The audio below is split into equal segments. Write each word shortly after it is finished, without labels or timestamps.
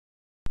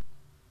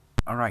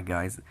Alright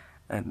guys,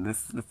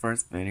 this is the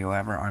first video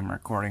ever I'm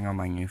recording on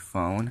my new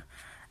phone,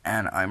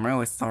 and I'm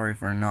really sorry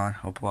for not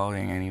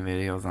uploading any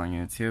videos on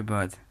YouTube,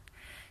 but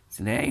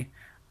today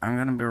I'm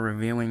gonna be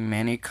reviewing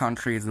many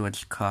countries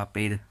which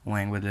copied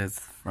languages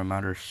from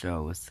other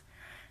shows.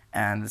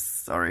 And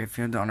sorry if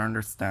you don't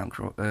understand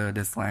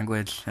this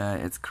language,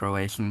 it's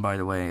Croatian by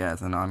the way,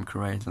 yes, and I'm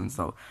Croatian,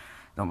 so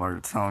don't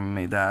bother telling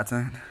me that.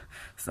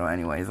 So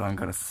anyways, I'm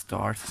gonna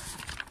start,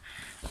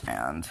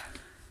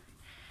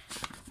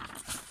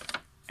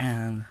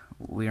 and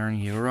we're in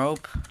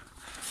Europe,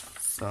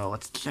 so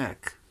let's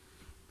check.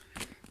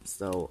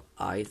 So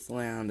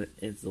Iceland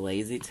is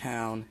lazy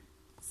town,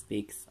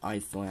 speaks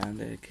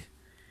Icelandic.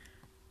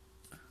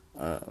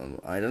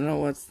 I don't know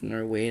what's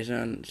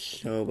Norwegian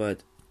show,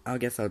 but I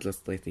guess I'll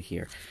just leave it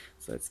here.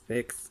 So it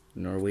speaks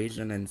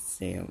Norwegian and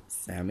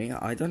Sami.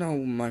 I don't know,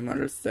 my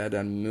mother said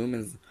that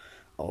Moomins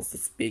also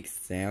speaks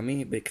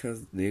Sami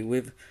because they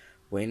live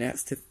way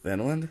next to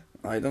Finland.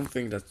 I don't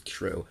think that's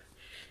true.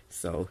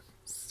 So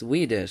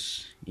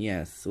Swedish,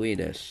 yes,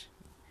 Swedish.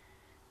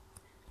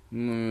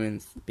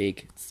 Moomins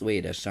speak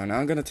Swedish, and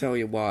I'm gonna tell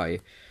you why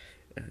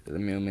the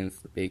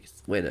Moomins speak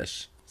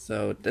Swedish.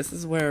 So this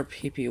is where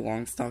Pippi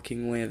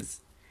Longstocking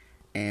lives,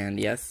 and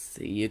yes,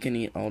 you can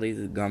eat all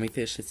these gummy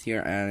fishes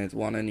here, and it's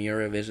won in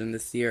Eurovision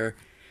this year,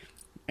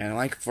 and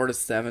like for the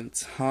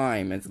 7th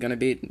time, it's gonna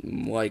be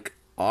like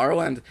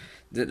Ireland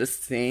did the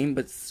same,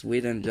 but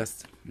Sweden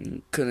just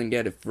couldn't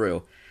get it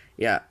through.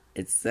 Yeah,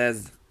 it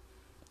says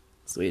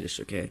Swedish,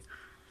 okay.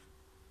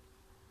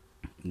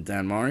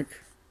 Denmark.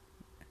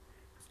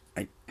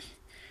 I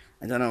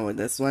don't know what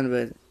this one,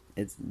 but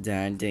it's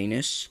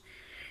Danish.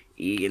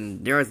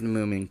 And there's the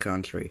Moomin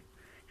country.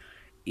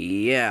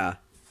 Yeah,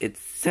 it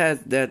says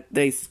that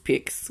they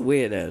speak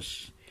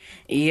Swedish.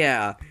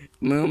 Yeah,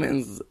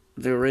 Moomins,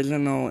 the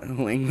original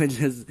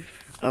languages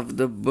of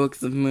the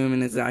books of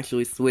Moomin is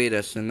actually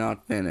Swedish and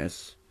not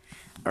Finnish.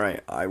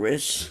 Alright,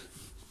 Irish.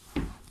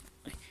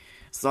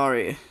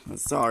 Sorry.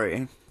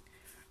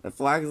 The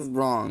flag is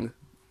wrong.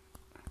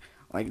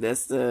 Like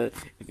this, if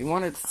you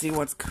wanted to see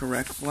what's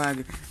correct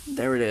flag,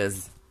 there it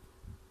is.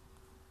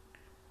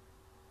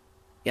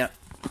 Yep.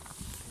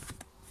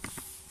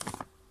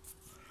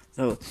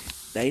 So,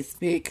 they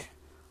speak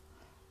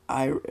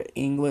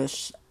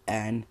English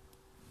and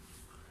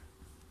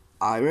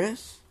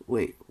Irish?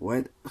 Wait,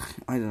 what?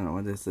 I don't know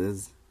what this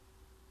is.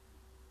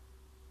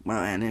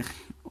 Well,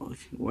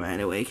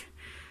 anyway,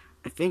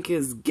 I think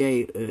it's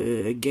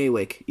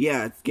Gaelic.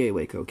 Yeah, it's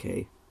Gaelic,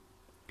 okay.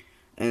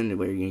 And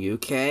we're in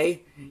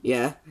UK,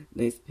 yeah,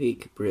 they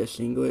speak British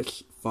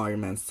English,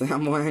 Fireman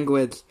Sam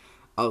language,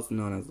 also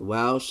known as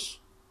Welsh,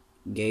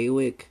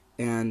 Gaelic,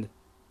 and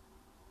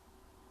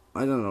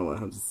I don't know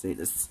how to say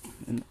this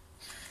in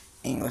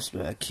English,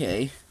 but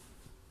okay.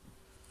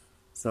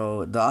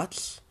 So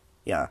Dutch,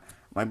 yeah,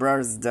 my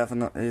brother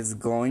is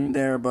going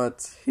there,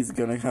 but he's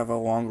gonna have a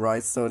long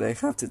ride, so they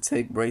have to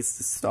take breaks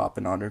to stop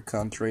in other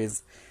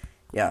countries.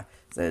 Yeah,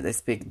 so they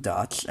speak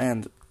Dutch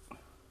and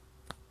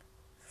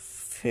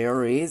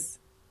Faroese.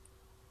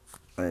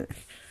 I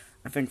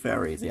think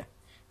Faroese, yeah.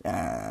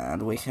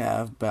 And we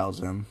have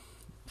Belgium.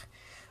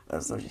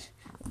 So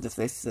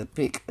they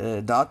speak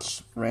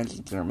Dutch,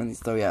 French, German.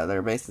 So yeah,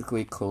 they're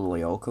basically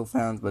Lyoko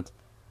fans, but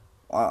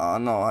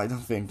no, I don't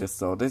think this.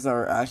 So these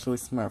are actually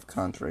Smurf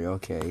country,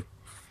 okay.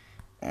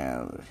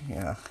 And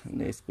yeah,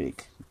 they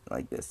speak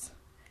like this.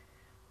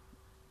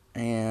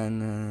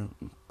 And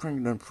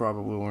they're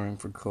probably wearing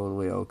for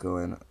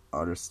Lyoko and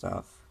other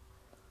stuff.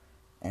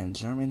 And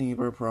Germany,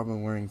 we're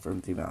probably wearing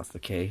from the mouth,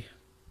 okay?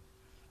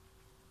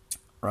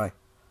 Right.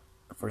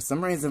 For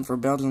some reason, for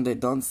Belgium, they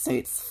don't say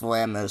it's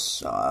Flemish.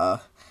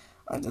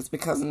 That's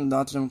because in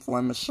Dutch and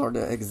Flemish are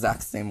the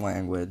exact same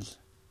language.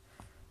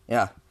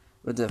 Yeah,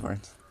 but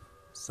different.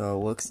 So,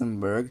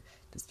 Luxembourg,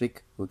 they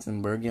speak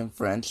Luxembourgian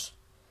French,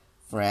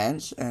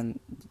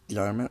 and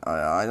German.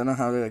 I don't know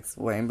how to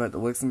explain, but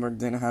Luxembourg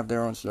didn't have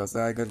their own shows,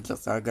 so I'm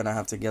gonna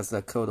have to guess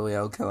that Code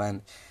Lyoko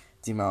and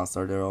D-Mouse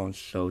are their own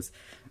shows,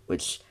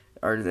 which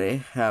are they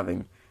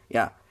having?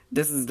 Yeah,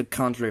 this is the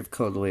country of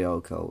Code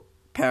Lyoko,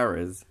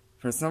 Paris.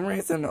 For some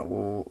reason,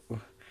 the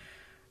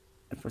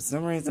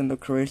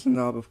Croatian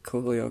dub of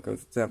Code Lyoko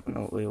is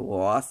definitely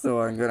lost,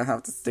 so I'm gonna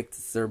have to stick to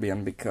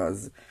Serbian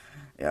because,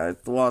 yeah,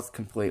 it's lost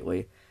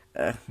completely.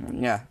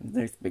 Yeah,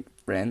 they speak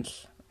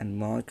French, and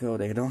Monaco,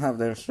 they don't have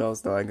their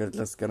shows, so I'm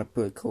just gonna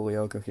put Code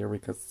Lyoko here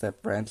because it's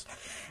French,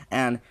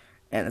 and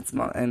it's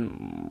I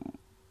don't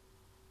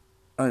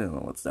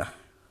know what's that.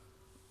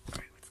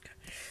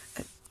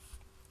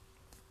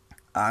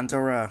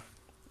 Andorra,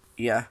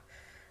 yeah,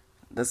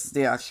 this is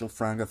the actual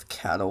flag of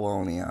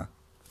Catalonia.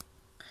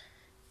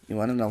 You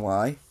wanna know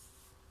why?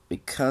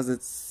 Because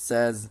it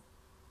says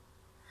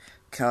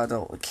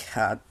Catalan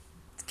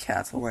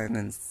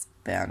in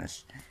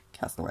Spanish.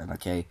 Catalan,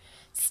 okay.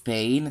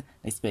 Spain,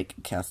 they speak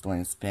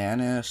Catalan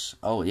Spanish.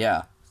 Oh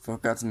yeah,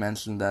 forgot to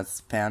mention that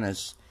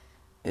Spanish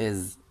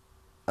is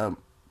a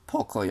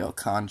Pocoyo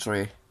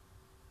country.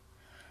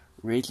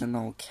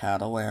 Regional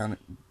Catalan,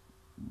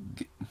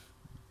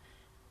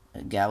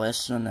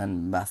 Galician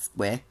and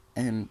Basque.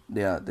 And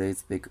yeah, they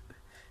speak.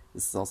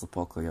 This is also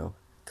Pocoyo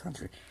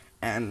country,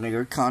 and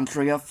your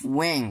country of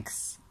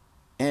wings,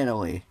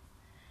 Italy.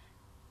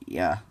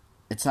 Yeah,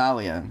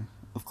 Italian,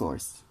 of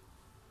course.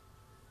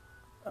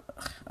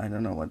 I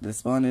don't know what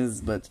this one is,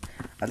 but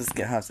I just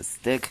have to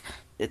stick.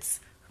 It's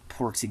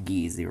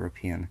Portuguese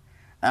European.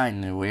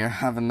 And we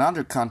have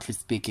another country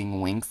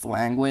speaking Winx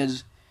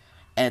language.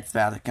 It's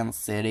Vatican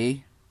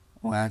City,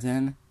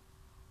 Latin,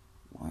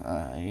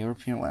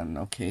 European Latin.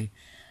 Okay,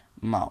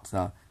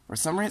 Malta. For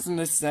some reason,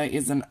 this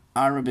is an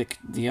Arabic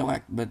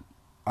dialect, but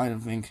I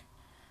don't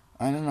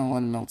know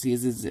what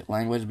Maltese's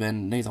language,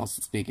 but they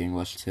also speak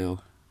English too.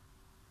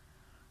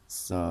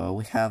 So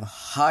we have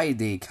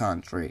Heidi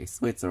country,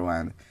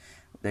 Switzerland.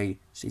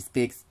 She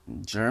speaks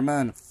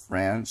German,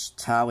 French,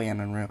 Italian,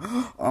 and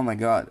oh my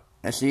god,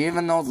 she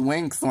even knows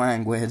Winx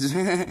language.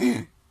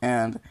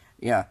 And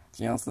yeah,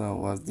 she also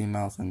was the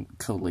mouse in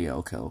Code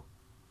Lyoko.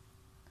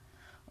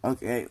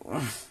 Okay,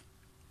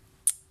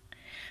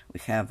 we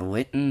have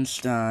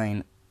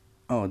Liechtenstein.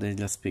 Oh, they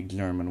just speak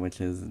German, which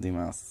is the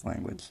mouse's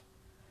language.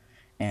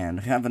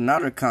 And we have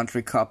another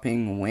country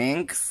copying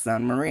Winx,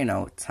 San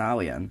Marino,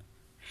 Italian.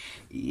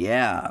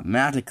 Yeah,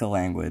 magical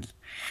language.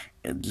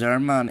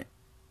 German,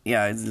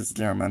 yeah, it's just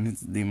German.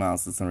 It's the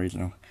mouse's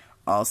original.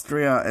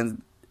 Austria,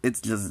 and it's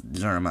just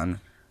German.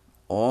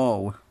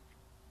 Oh.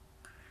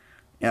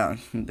 Yeah,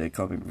 they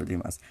copied for the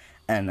mouse.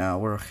 And now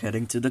we're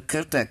heading to the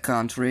Kurtek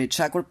country,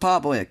 Czech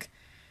Republic.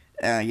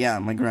 Yeah,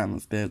 my grandma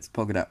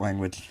spoke that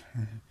language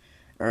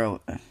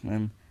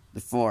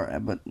before,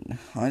 but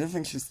I don't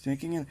think she's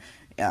speaking it.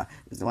 Yeah,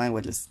 the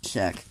language is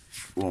Czech.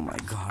 Oh my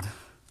god.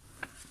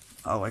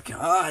 Oh my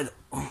god.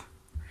 Oh.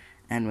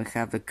 And we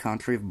have the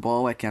country of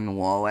Bolek and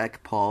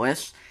Wolek,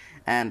 Polish,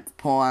 and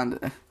Poland,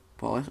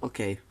 Polish,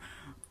 okay.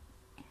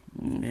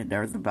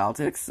 There's the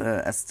Baltics,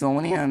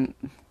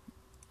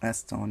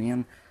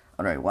 Estonian,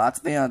 alright,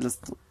 Latvia,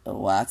 just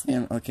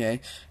Latvian,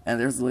 okay, and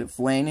there's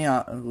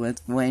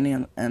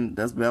Lithuanian, and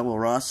there's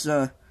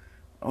Belarusia,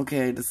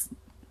 okay, this,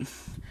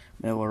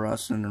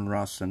 Belarusian and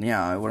Russian,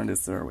 yeah, I learned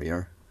this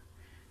earlier.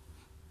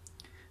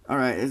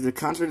 Alright, is the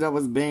country that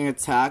was being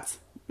attacked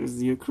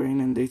is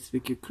Ukraine, and they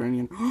speak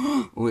Ukrainian.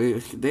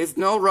 Wait, there's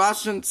no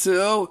Russian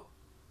too?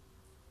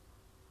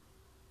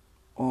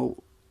 Oh,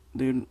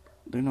 they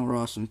know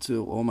Russian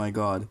too. Oh my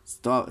god.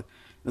 Stop.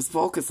 Let's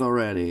focus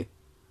already.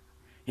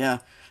 Yeah,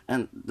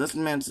 and this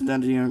meant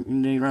that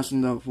the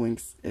Russian Dove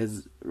Winx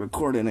is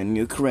recorded in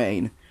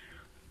Ukraine.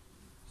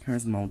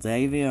 Here's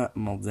Moldova,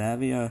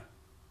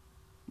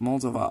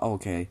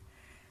 okay.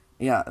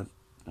 Yeah.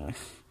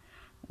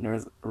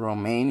 There's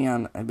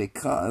Romanian,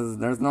 because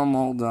there's no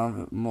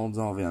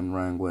Moldovan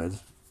language.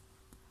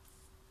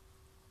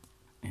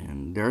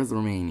 And there's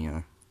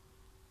Romania.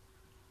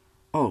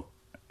 Oh,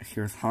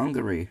 here's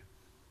Hungary.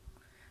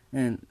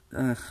 And,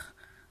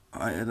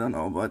 I don't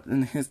know, but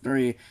in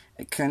history,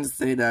 it can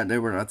say that they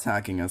were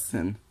attacking us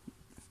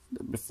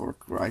before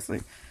Christ,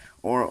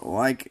 or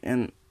like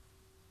in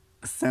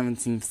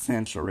 17th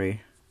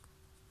century,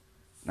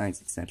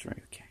 19th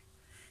century, okay.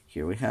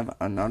 Here we have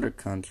another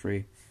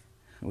country,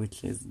 we're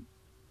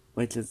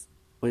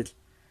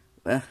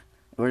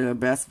the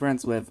best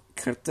friends with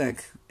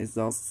Kurtek, is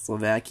also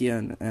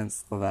Slovakian and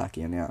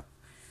Slovakian, yeah.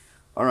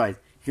 Alright,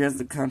 here's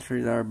the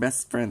country that are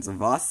best friends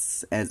of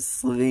us, and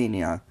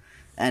Slovenia.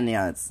 And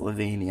yeah, it's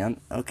Slovenian,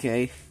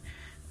 okay.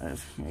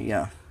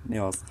 Yeah, they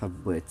also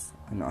have Blitz,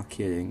 I'm not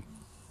kidding,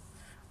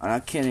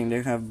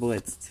 they have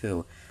Blitz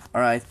too.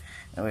 Alright,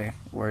 anyway,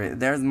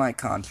 there's my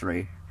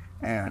country,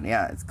 and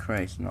yeah, it's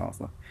Croatian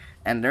also.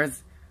 And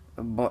there's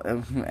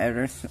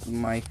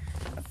my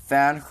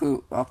fan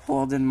who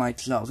uploaded my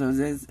childhood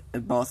is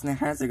Bosnia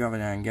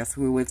Herzegovina, and guess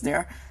who was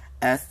there?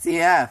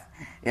 STF.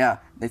 Yeah,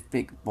 they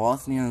speak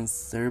Bosnian,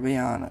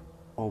 Serbian,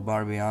 or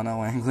Barbiana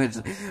language.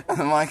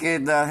 My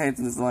kid hates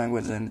this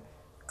language, and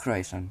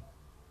Croatian.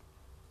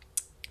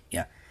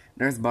 Yeah,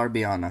 there's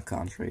Barbiana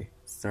country,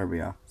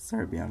 Serbian.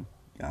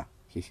 Yeah,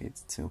 he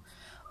hates it too.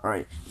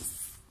 Alright.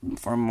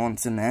 For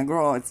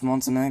Montenegro, it's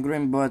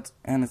Montenegrin,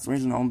 and it's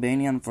original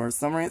Albanian. For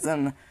some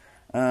reason,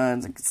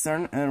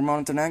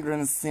 Montenegrin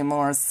is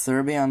similar to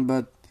Serbian,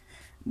 but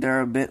there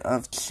are a bit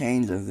of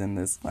changes in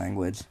this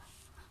language.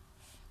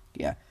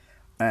 Yeah,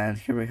 and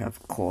here we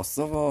have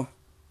Kosovo.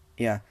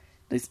 Yeah,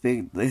 they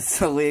speak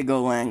this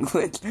illegal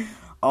language,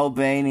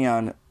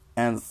 Albanian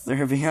and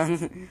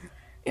Serbian.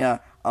 Yeah,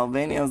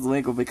 Albania is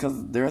legal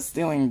because they're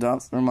stealing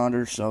dubs from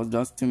other shows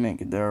just to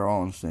make their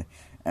own shit.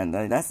 And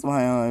that's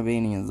why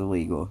Albanian is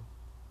illegal.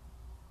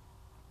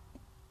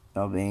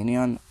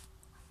 Albanian,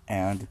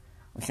 and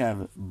we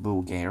have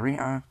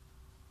Bulgarian,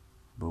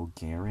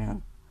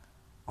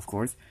 of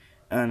course.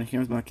 And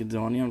here's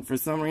Macedonian. For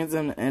some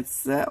reason,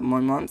 my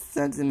mom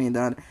said to me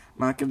that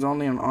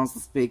Macedonian also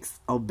speaks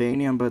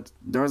Albanian, but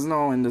there's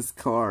no in this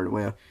card.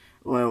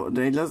 Well,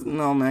 they just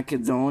know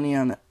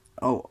Macedonian.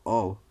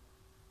 Oh,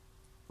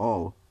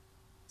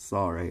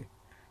 sorry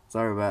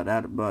about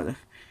that, but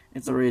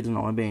It's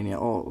original Albania.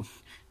 Oh,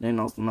 then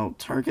also know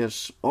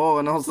Turkish. Oh,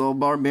 and also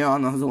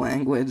Barbiana's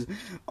language.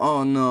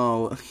 Oh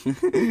no.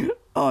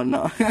 Oh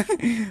no.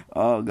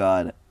 Oh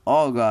god.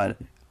 Oh god.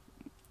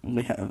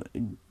 We have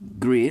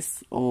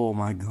Greece. Oh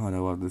my god, I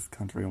love this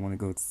country. I want to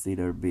go to see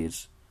their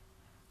beach.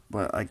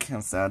 But I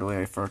can't, sadly,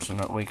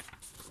 unfortunately.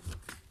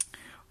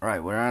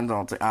 Alright, we're on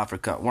to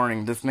Africa.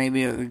 Warning, this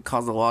may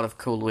cause a lot of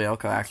cold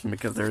Lyoko action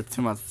because there are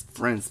too much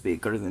French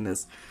speakers in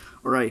this.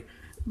 Alright,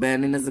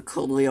 Benin is a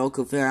cold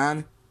Lyoko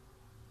fan.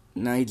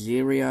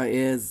 Nigeria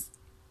is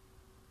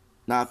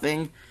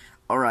nothing.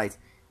 Alright,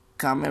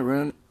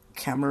 Cameroon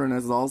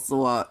is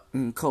also a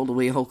cold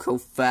Lyoko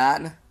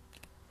fan.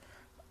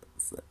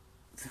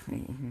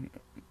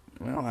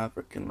 Well,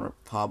 African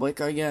Republic,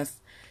 I guess.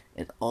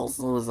 It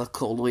also is a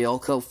cold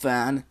Lyoko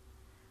fan.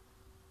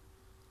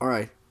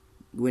 Alright.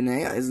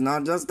 Guinea is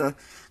not just a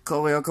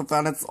cold Lyoko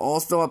fan, it's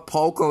also a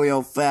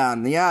Pocoyo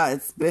fan. Yeah,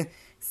 it's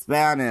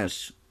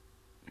Spanish.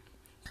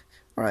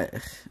 Alright,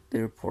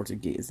 they're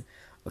Portuguese.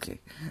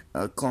 Okay.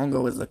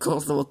 Congo is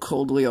also a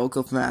cold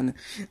Lyoko fan.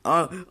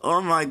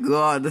 Oh my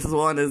god, this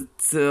one is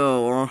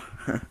too.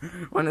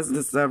 When is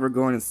this ever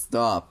going to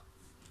stop?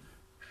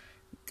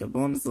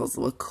 Gabon is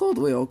also a cold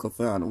Lyoko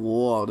fan.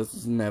 Whoa, this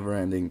is never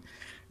ending.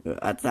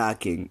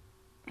 Attacking.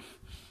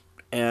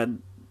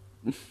 And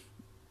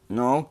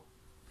no.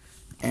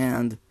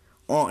 And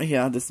oh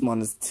yeah, this one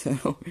is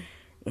too.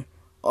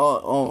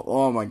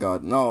 Oh my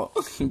god, no.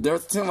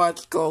 There's too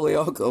much cold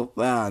Lyoko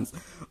fans.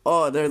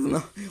 Oh, there's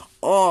no.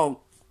 Oh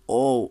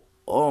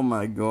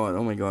my god.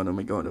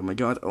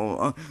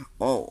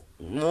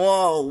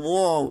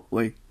 Whoa,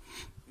 wait.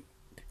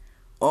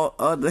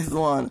 This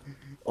one.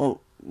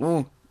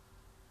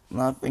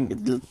 Nothing,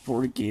 it's just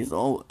Portuguese.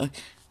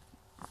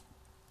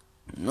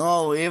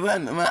 No,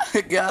 even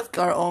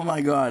Madagascar, oh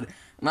my god.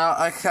 Now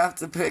I have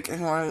to pick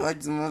and I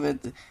like to move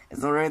it.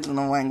 Its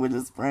original language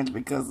is French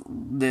because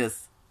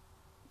this.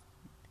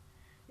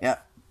 Yeah.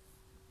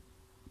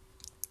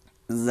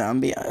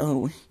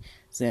 Zambia,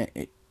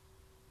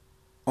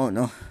 oh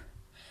no.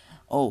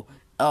 Oh,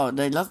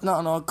 they just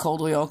not know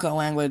cold Lyoko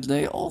language,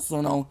 they also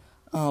know,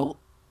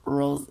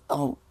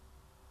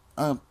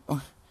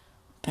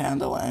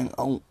 Panda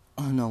language,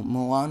 no,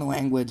 Moana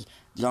language,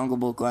 Jungle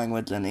Book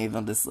language, and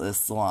even this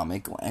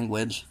Islamic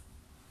language.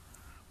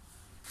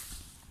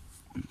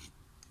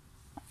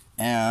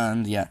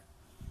 And yeah.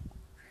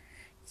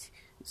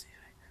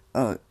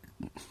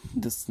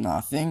 This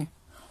nothing.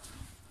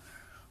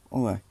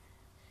 Oh,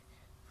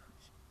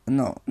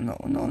 no.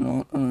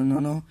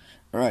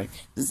 Alright,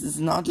 this is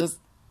not just.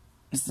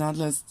 It's not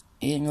just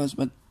English,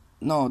 but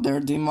no, they're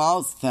the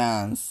Mouse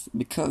fans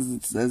because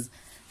it says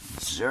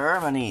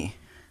Germany.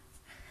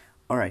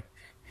 Alright,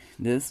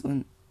 this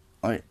one.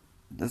 Alright,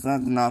 this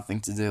has nothing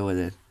to do with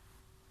it.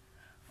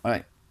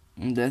 Alright,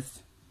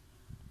 this.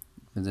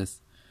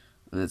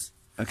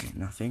 Okay,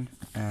 nothing.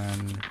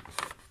 And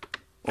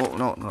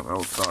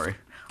no, sorry.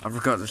 I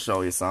forgot to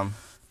show you some.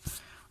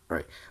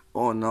 Right.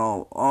 Oh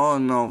no.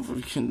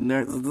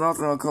 There's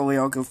also a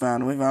Lyoko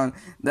fan. We found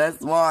this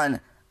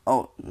one.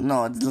 Oh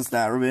no, it's just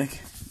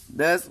Arabic.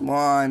 This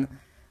one.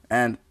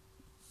 And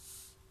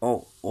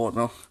oh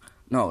no,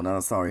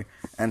 sorry.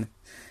 And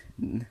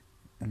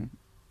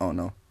oh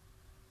no.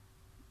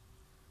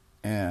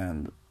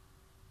 And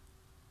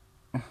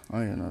I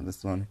don't know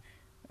this one.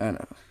 And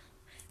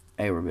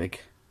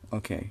Arabic.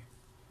 Okay.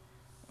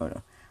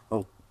 Oh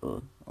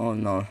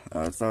no.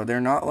 So they're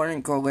not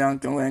learning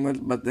Lyoko language,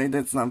 but they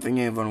did something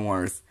even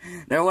worse.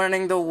 They're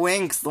learning the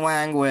Winx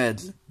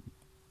language.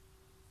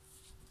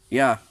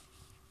 Yeah.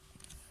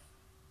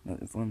 No,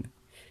 this one.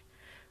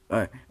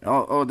 Alright.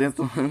 This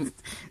one.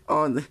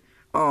 Oh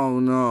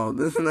no.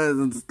 This one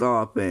isn't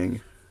stopping.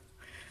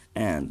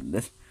 And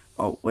this.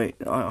 Oh wait.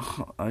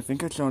 I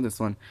think I showed this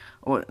one.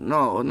 Oh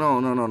no. Oh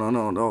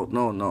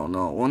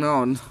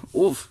no.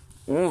 Oof.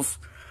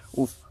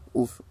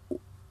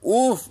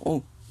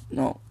 Oh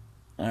no.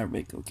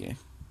 Arabic, okay.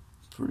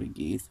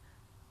 Portuguese.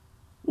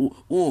 Oof.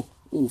 No.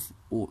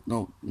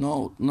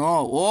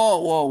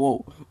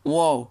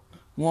 Whoa.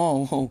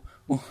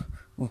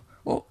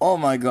 Oh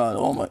my god.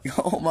 Oh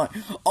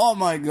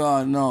my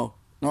god. No.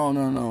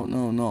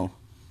 No.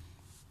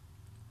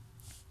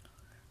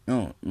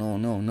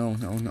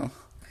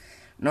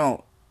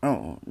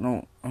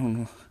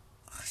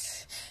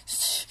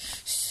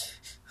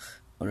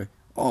 Alright.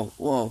 Oh,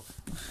 whoa.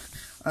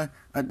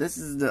 This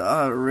is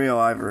the real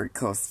Ivory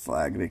Coast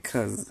flag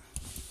because,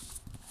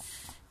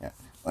 yeah,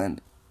 and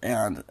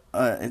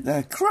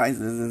that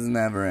crisis is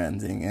never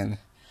ending. And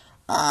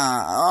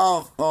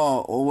no,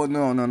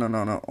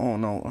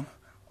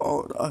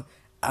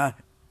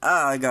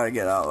 I gotta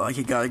get out.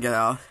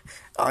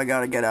 I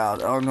gotta get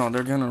out. Oh no,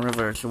 they're gonna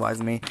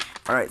virtualize me.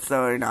 All right,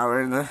 so now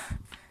we're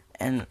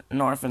in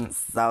North and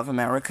South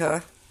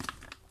America.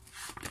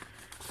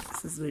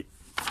 This is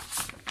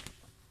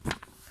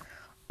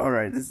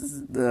Alright, this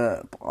is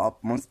the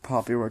most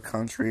popular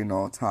country in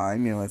all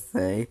time,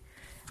 USA,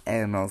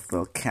 and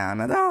also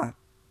Canada.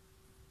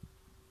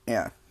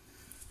 Yeah,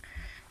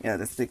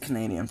 they speak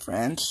Canadian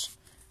French,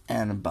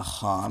 and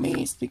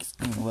Bahami speaks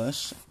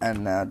English,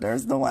 and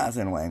there's the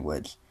Latin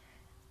language,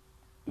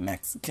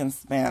 Mexican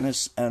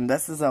Spanish, and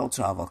this is El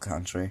Chavo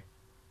country.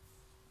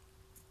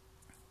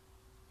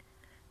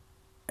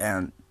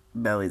 And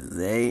Belize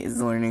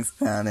is learning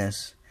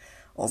Spanish.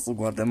 Also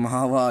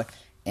Guatemala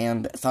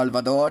and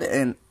Salvador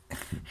and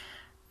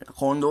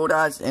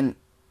Honduras and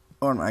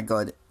oh my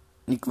god,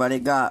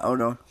 Nicaragua or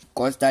no,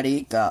 Costa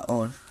Rica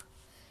or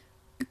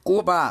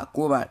Cuba,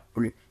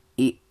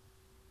 y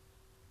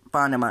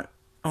Panama.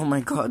 Oh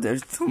my god,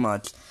 there's too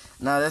much.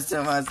 Now there's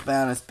too much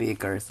Spanish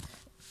speakers.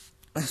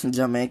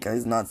 Jamaica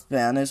is not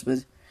Spanish,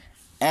 but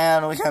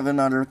and we have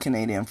another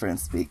Canadian French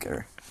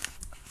speaker.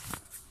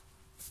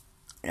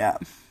 Yeah.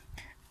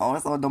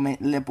 Also,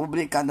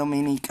 República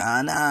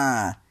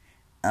Dominicana.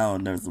 Oh,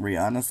 there's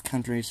Rihanna's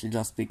country. She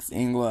just speaks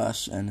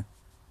English. And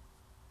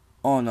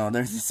oh no,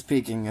 there's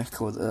speaking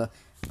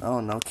oh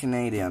no,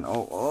 Canadian.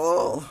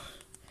 Oh,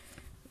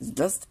 it's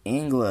just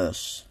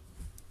English.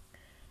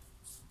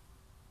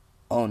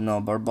 Oh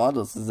no,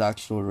 Barbados is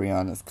actually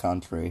Rihanna's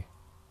country.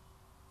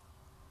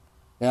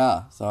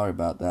 Yeah, sorry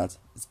about that.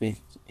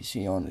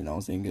 She only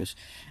knows English,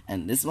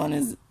 and this one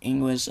is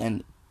English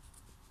and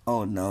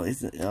oh no,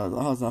 it's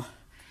also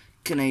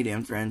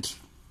Canadian French.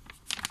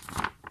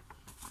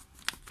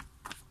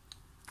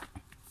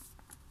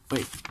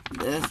 Wait,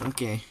 this?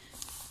 Okay.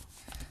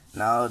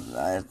 Now,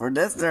 for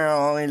this, they're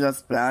only just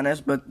Spanish,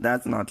 but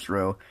that's not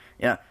true.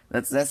 Yeah,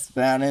 that's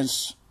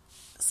Spanish,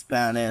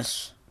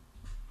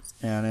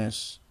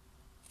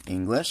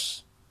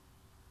 English.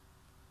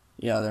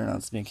 Yeah, they're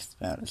not speaking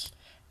Spanish.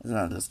 It's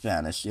not just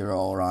Spanish, you're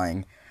all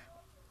lying.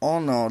 Oh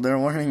no, they're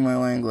learning my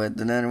language.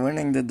 They're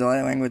learning the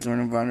language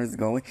when the is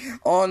going.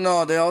 Oh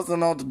no, they also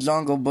know the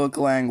Jungle Book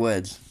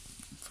language.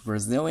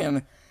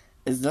 Brazilian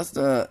is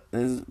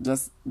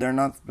they're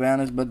not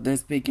Spanish, but they're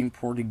speaking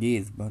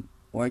Portuguese, but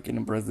like in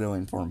a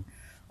Brazilian form.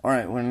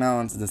 Alright, we're now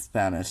on to the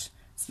Spanish.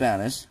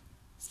 Spanish.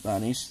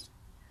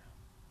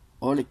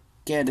 Holy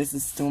okay, this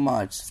is too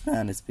much.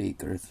 Spanish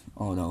speakers.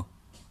 Oh no.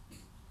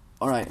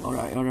 Alright.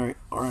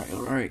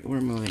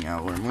 We're moving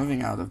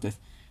out of this.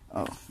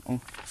 Oh.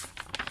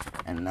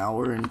 And now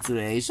we're into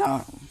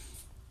Asia.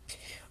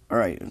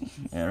 Alright,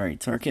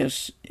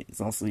 Turkish is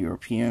also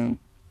European.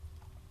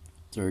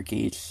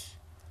 Turkish.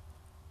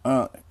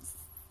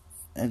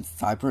 And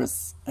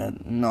Cyprus.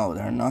 No,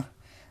 they're not.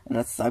 And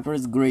that's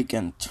Cyprus, Greek,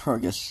 and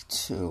Turkish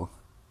too.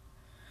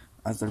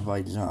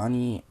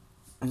 Azerbaijani.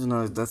 I don't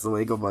know if that's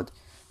illegal, but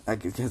I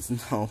guess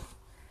no.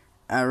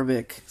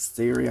 Arabic,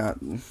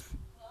 Syrian,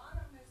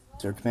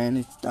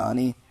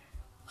 Turkmenistani.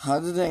 How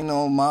do they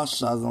know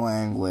Masha's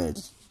language?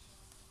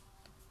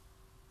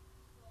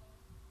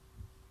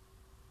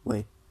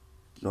 Wait,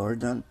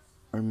 Jordan,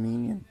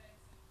 Armenian,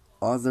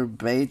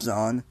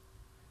 Azerbaijan.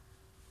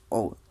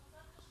 Oh,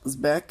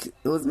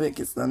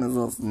 Uzbekistan is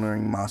also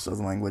learning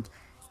Masha's language.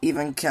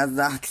 Even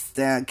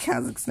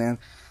Kazakhstan,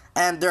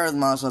 and there's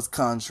Masha's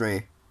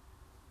country.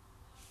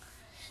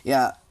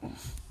 Yeah,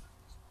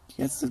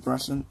 yes, it's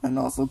Russian, and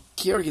also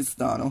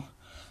Kyrgyzstan.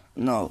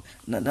 No,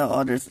 the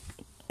others,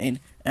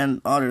 and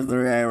others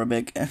are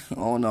Arabic.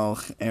 Oh no,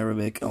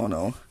 Arabic. Oh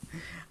no,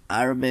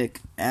 Arabic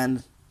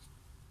and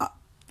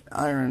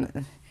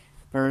Iran,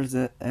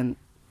 Persian, and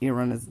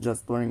Iran is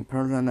just learning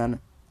Persian and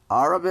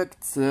Arabic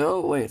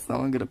too. Wait, so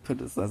I'm gonna put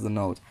this as a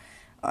note.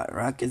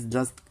 Iraq is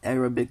just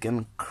Arabic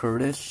and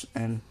Kurdish,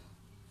 and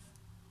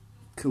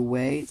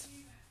Kuwait.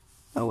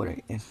 Oh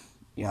wait,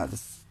 yeah,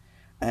 this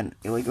and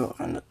illegal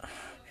and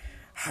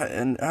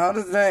how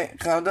does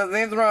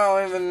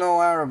Israel even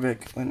know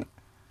Arabic? When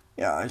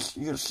yeah,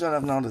 you should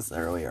have noticed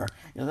earlier.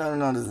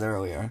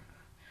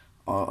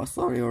 Oh,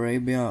 Saudi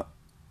Arabia,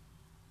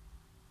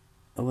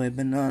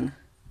 Lebanon.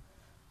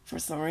 For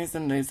some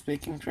reason they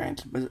speaking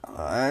French, but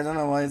I don't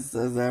know why it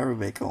says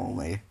Arabic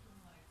only.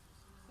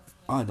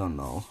 I don't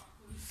know.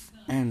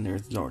 And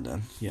there's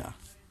Jordan, yeah.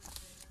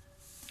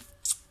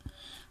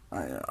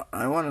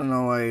 I want to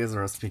know why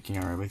Israel is speaking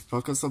Arabic.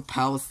 Because of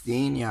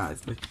Palestine, yeah.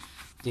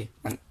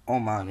 And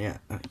Oman, yeah.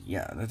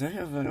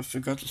 I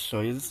forgot to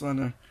show you this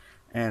one.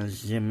 And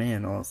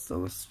Yemen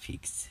also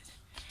speaks.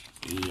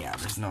 Yeah,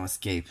 there's no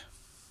escape.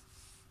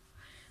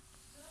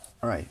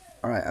 Alright,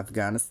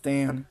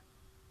 Afghanistan.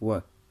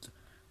 What?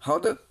 How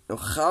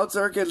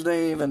Turkish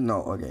they even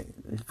know? Okay,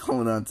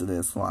 hold on to the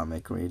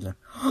Islamic region.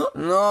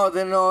 No,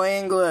 they know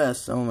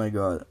English. Oh my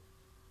god.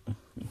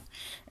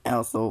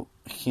 Also,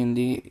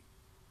 Hindi.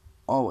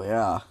 Oh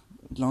yeah,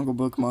 Jungle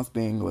Book must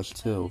be English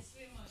too.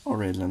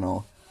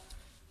 Original.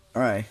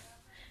 Alright.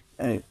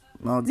 Hey,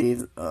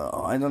 Maldives.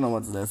 I don't know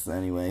what's this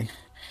anyway.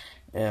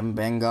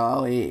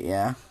 Bengali,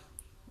 yeah.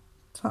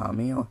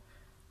 Tamil.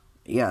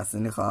 Yes,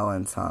 Sinhala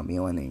and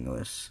Tamil in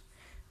English.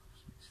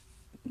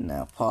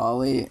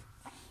 Nepali,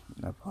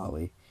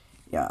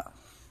 yeah.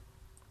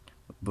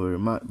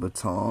 Burma,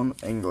 Baton,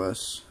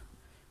 English.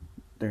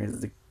 There's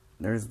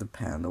the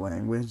panda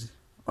language.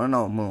 Or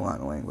no,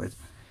 Mulan language.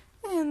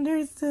 And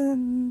there's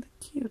the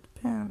cute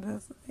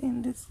pandas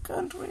in this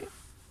country.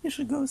 You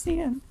should go see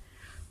them.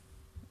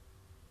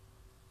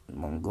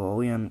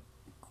 Mongolian,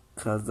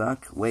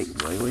 Kazakh. Wait.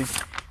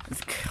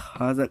 It's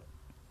Kazakh,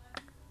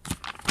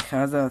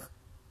 Kazakh.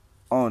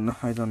 Oh no,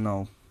 I don't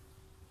know.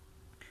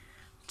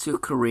 2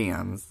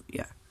 Koreans.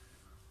 Yeah.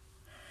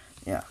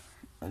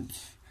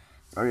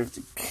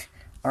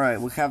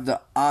 Alright, we have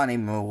the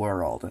anime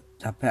world.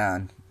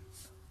 Japan.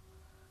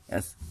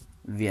 Yes.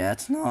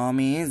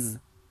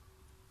 Vietnamese.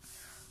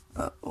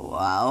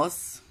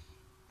 Laos.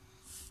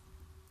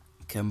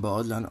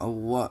 Cambodian.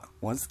 Oh,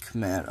 what's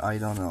Khmer? I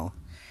don't know.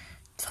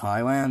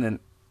 Thailand and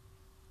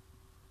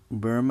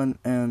Burman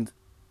and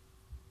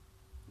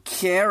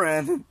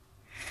Karen.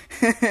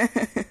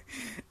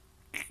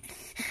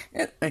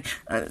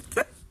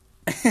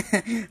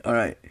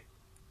 Alright.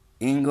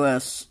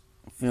 English,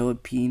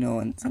 Filipino,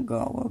 and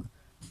Tagalog.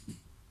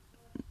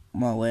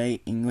 Malay,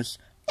 English,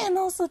 and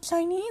also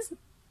Chinese.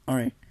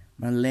 Alright.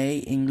 Malay,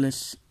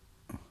 English.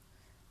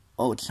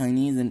 Oh,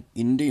 Chinese and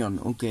Indian.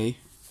 Okay.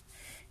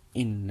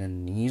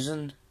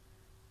 Indonesian.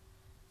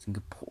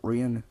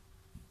 Singaporean.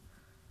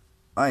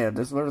 Oh yeah,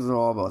 this version of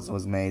all of us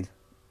was made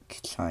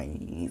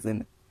Chinese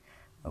and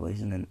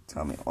Malaysian and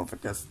Tamil. I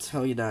forgot to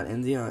tell you that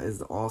India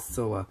is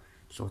also a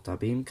Chota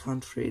Bheem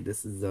country.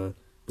 This is a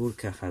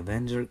Burka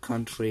Avenger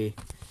country.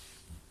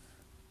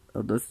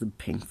 Oh, this is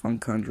Pink Fun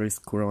country,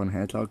 Squirrel and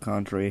Hedgehog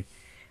country,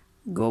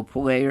 Go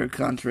Player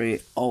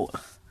country. Oh,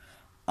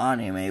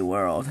 anime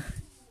world.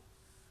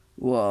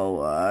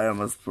 Whoa, I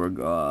almost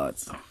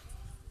forgot.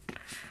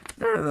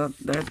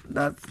 That's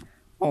that's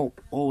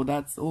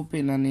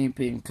Upin and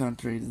Ipin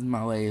country. This is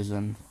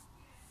Malaysian.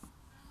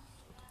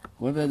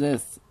 What is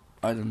this?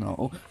 I don't know.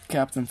 Oh,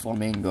 Captain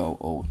Flamingo.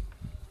 Oh,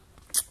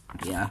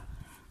 yeah.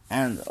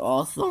 And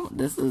also,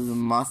 this is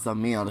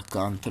Masamir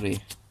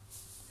country.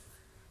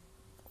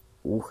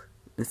 Oh,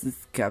 this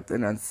is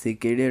Captain and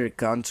Secretary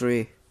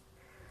country.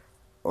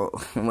 Oh,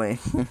 wait.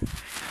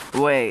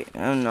 Wait,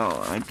 oh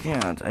no, I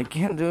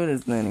can't do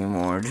this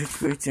anymore.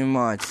 Just way too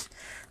much.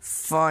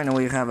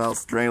 Finally, we have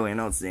Australia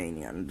and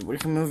Oceania. We're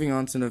moving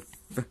on to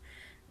the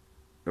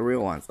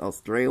real ones.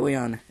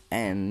 Australia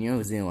and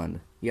New Zealand.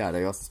 Yeah,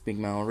 they also speak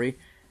Maori.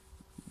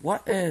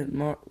 What is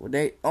more?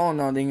 Oh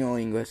no, they know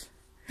English.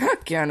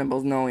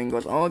 Cannibals know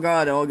English. Oh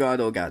god.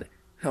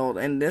 Hold,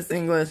 and this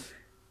English.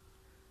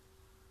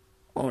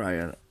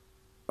 Alright,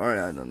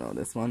 I don't know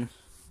this one.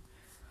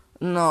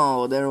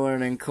 No, they're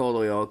learning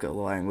Koloyoka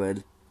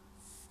language.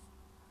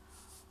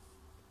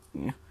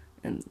 Yeah,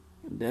 and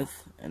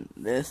this, and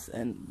this,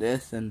 and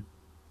this, and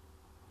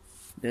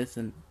this,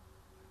 and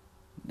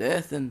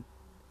this, and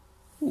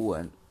ooh,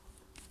 and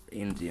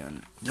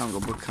Indian Jungle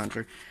Book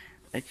country.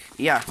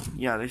 Yeah,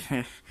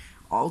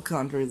 all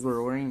countries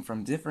were learning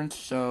from different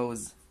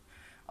shows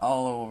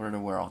all over the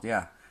world,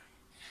 yeah.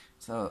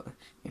 So,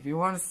 if you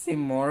want to see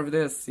more of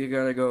this, you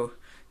gotta go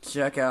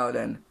check out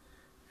and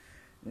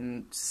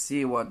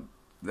see what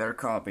they're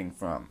copying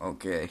from,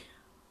 okay.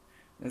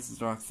 This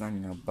is Rock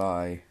signing out,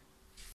 bye.